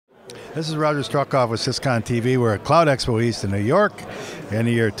This is Roger Struckoff with Syscon TV. We're at Cloud Expo East in New York in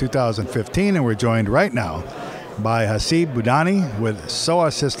the year 2015, and we're joined right now by Haseeb Budhani with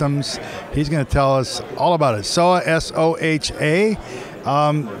Soha Systems. He's going to tell us all about it. Soha, S-O-H-A.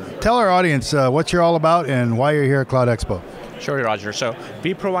 Tell our audience what you're all about and why you're here at Cloud Expo. Sure, Roger. So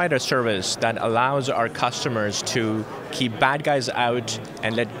we provide a service that allows our customers to keep bad guys out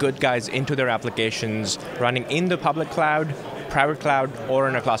and let good guys into their applications running in the public cloud, private cloud, or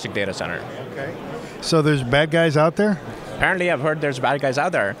in a classic data center. Okay. So there's bad guys out there? Apparently, I've heard there's bad guys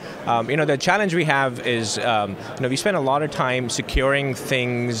out there. The challenge we have is, we spend a lot of time securing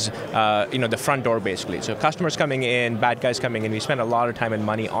things, the front door basically. So customers coming in, bad guys coming in, we spend a lot of time and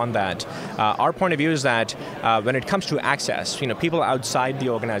money on that. Our point of view is that when it comes to access, people outside the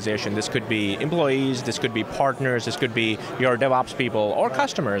organization, this could be employees, this could be partners, this could be your DevOps people or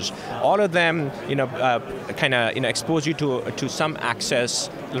customers. All of them, expose you to some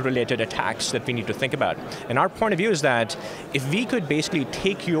access-related attacks that we need to think about. And our point of view is that if we could basically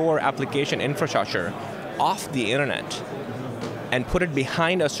take your application infrastructure off the internet and put it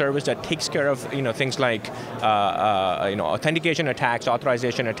behind a service that takes care of things like authentication attacks,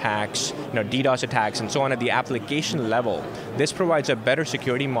 authorization attacks, DDoS attacks, and so on at the application level, this provides a better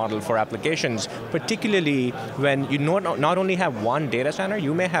security model for applications, particularly when you not only have one data center,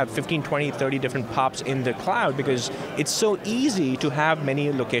 you may have 15, 20, 30 different POPs in the cloud because it's so easy to have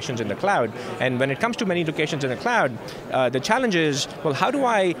many locations in the cloud. And when it comes to many locations in the cloud, the challenge is, well, how do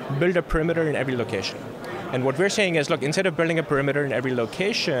I build a perimeter in every location? And what we're saying is, look, instead of building a perimeter in every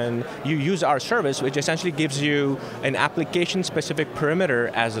location, you use our service, which essentially gives you an application-specific perimeter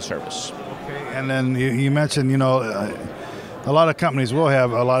as a service. Okay. And then you mentioned, a lot of companies will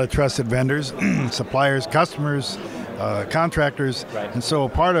have a lot of trusted vendors, suppliers, customers, contractors, right. And so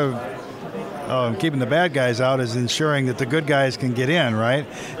part of keeping the bad guys out is ensuring that the good guys can get in, right?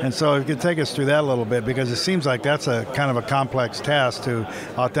 And so if you could take us through that a little bit, because it seems like that's a kind of a complex task to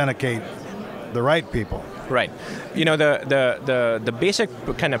authenticate the right people. Right. The basic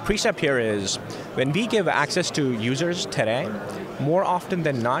kind of precept here is when we give access to users today, more often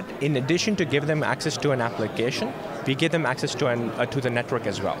than not, in addition to give them access to an application, we give them access to the network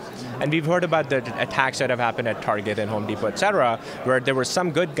as well. And we've heard about the attacks that have happened at Target and Home Depot, et cetera, where there was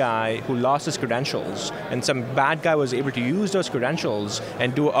some good guy who lost his credentials, and some bad guy was able to use those credentials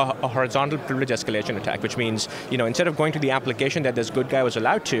and do a horizontal privilege escalation attack, which means, instead of going to the application that this good guy was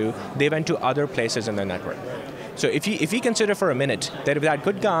allowed to, they went to other places in the network. So if you consider for a minute that if that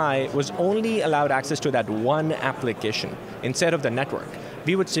good guy was only allowed access to that one application instead of the network,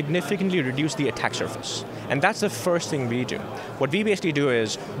 we would significantly reduce the attack surface. And that's the first thing we do. What we basically do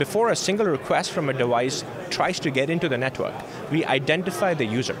is, before a single request from a device tries to get into the network, we identify the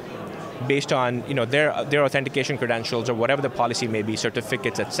user based on their authentication credentials or whatever the policy may be,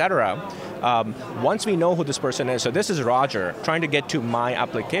 certificates, etc. Once we know who this person is, so this is Roger trying to get to my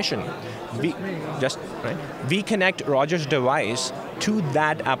application, we connect Roger's device to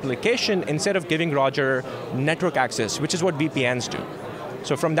that application instead of giving Roger network access, which is what VPNs do.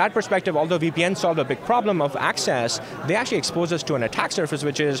 So from that perspective, although VPN solved a big problem of access, they actually expose us to an attack surface,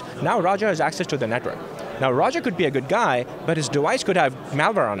 which is now Roger has access to the network. Now Roger could be a good guy, but his device could have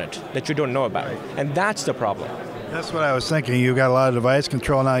malware on it that you don't know about. Right. And that's the problem. That's what I was thinking. You've got a lot of device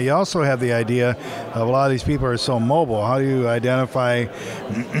control. Now you also have the idea of a lot of these people are so mobile. How do you identify,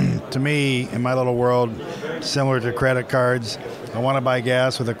 to me, in my little world, similar to credit cards, I want to buy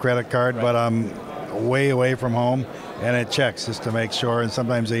gas with a credit card, right, but I'm way away from home, and it checks just to make sure, and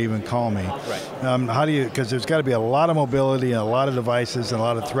sometimes they even call me. Right. How do you, because there's got to be a lot of mobility and a lot of devices and a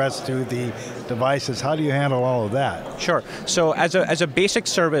lot of threats to the devices. How do you handle all of that? Sure. So as a basic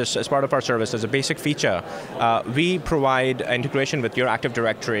service, as part of our service, as a basic feature, we provide integration with your Active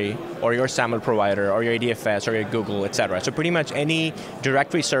Directory or your SAML provider or your ADFS or your Google, et cetera. So pretty much any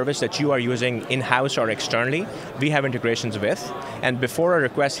directory service that you are using in-house or externally, we have integrations with. And before a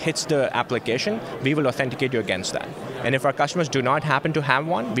request hits the application, we will authenticate you against that. And if our customers do not happen to have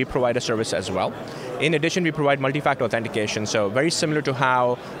one, we provide a service as well. In addition, we provide multi-factor authentication, so very similar to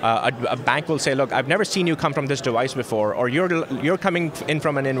how a bank will say, look, I've never seen you come from this device before, or you're coming in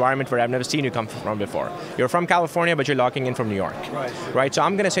from an environment where I've never seen you come from before. You're from California, but you're logging in from New York. Right? So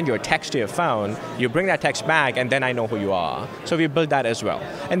I'm going to send you a text to your phone, you bring that text back, and then I know who you are. So we build that as well.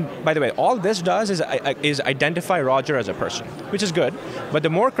 And by the way, all this does is identify Roger as a person, which is good, but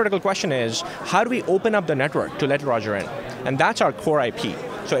the more critical question is, how do we open up the network to let Roger in? And that's our core IP.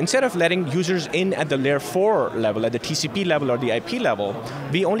 So instead of letting users in at the layer 4 level, at the TCP level or the IP level,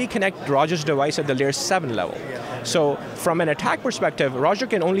 we only connect Roger's device at the layer 7 level. So from an attack perspective, Roger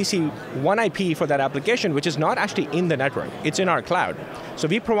can only see one IP for that application, which is not actually in the network. It's in our cloud. So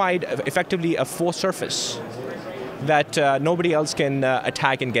we provide effectively a full surface that nobody else can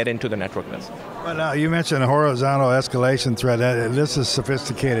attack and get into the network with. Well, you mentioned a horizontal escalation threat. This is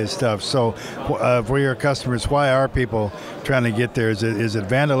sophisticated stuff. So for your customers, why are people trying to get there? Is it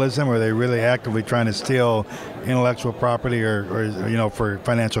vandalism, or are they really actively trying to steal intellectual property or for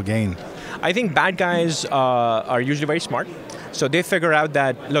financial gain? I think bad guys are usually very smart. So they figure out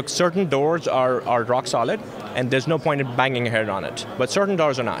that, look, certain doors are rock solid, and there's no point in banging your head on it. But certain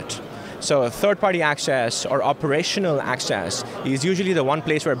doors are not. So third-party access or operational access is usually the one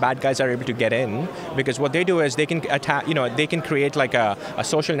place where bad guys are able to get in, because what they do is they can attack, they can create like a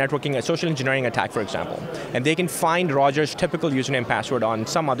social networking, a social engineering attack, for example, and they can find Roger's typical username password on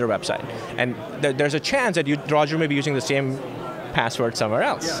some other website, and there's a chance that Roger may be using the same password somewhere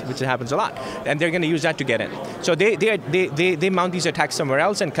else, which happens a lot, and they're going to use that to get in. So they mount these attacks somewhere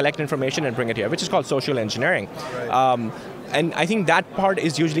else and collect information and bring it here, which is called social engineering. Right. And I think that part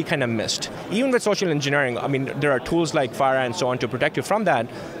is usually kind of missed. Even with social engineering, I mean, there are tools like FireEye and so on to protect you from that.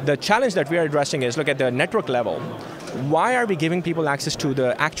 The challenge that we are addressing is, look, at the network level, why are we giving people access to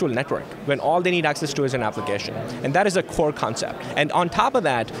the actual network when all they need access to is an application? And that is a core concept. And on top of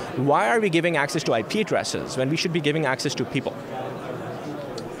that, why are we giving access to IP addresses when we should be giving access to people?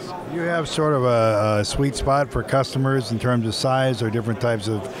 You have sort of a sweet spot for customers in terms of size or different types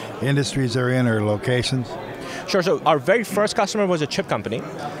of industries they're in or locations? Sure, so our very first customer was a chip company.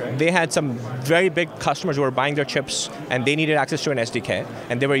 Okay. They had some very big customers who were buying their chips, and they needed access to an SDK,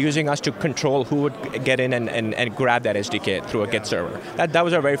 and they were using us to control who would get in and grab that SDK through a Git server. That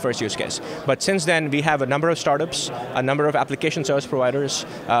was our very first use case. But since then, we have a number of startups, a number of application service providers,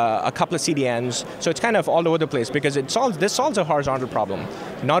 a couple of CDNs, so it's kind of all over the place, because this solves a horizontal problem.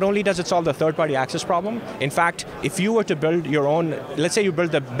 Not only does it solve the third-party access problem, in fact, if you were to build your own, let's say you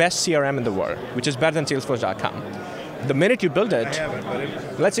build the best CRM in the world, which is better than Salesforce.com. The minute you build it,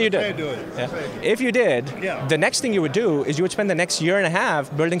 let's say you did. Yeah. If you did, the next thing you would do is you would spend the next year and a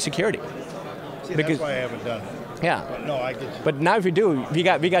half building security. See, because that's why I haven't done it. Yeah. But no, I get you. But now if you do, we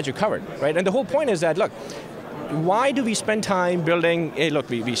got you covered, right? And the whole point is that, look, why do we spend time building, look,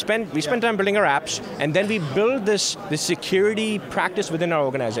 we spend time building our apps, and then we build this security practice within our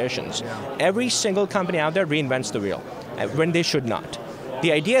organizations. Every single company out there reinvents the wheel, when they should not.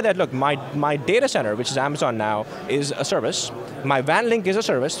 The idea that, look, my data center, which is Amazon now, is a service. My WAN link is a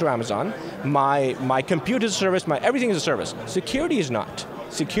service through Amazon. My compute is a service. Everything is a service. Security is not.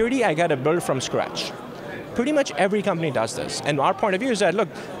 Security I got to build from scratch. Pretty much every company does this. And our point of view is that, look,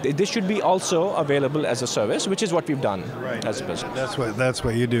 this should be also available as a service, which is what we've done as a business. That's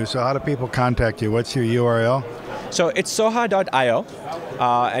what you do. So how do people contact you? What's your URL? So it's soha.io,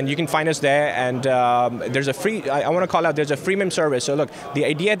 and you can find us there, and there's a free, I want to call out, there's a freemium service. So look, the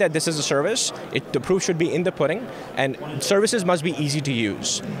idea that this is a service, the proof should be in the pudding, and services must be easy to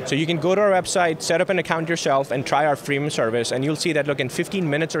use. So you can go to our website, set up an account yourself, and try our freemium service, and you'll see that, look, in 15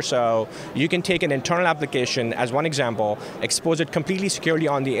 minutes or so, you can take an internal application, as one example, expose it completely securely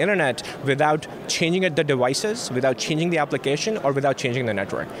on the internet without changing the devices, without changing the application, or without changing the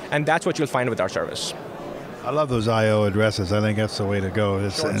network. And that's what you'll find with our service. I love those I/O addresses. I think that's the way to go.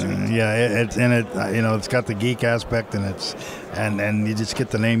 It's got the geek aspect, and you just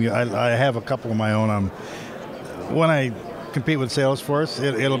get the name. I have a couple of my own. When I compete with Salesforce,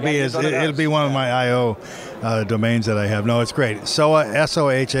 it'll be one of my I/O domains that I have. No, it's great. Soha,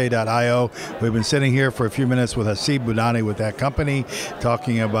 SOHA.io. We've been sitting here for a few minutes with Haseeb Budhani with that company,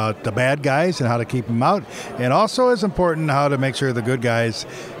 talking about the bad guys and how to keep them out, and also as important, how to make sure the good guys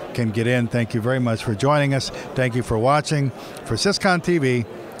can get in. Thank you very much for joining us. Thank you for watching. For Syscon TV,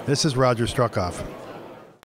 this is Roger Struckoff.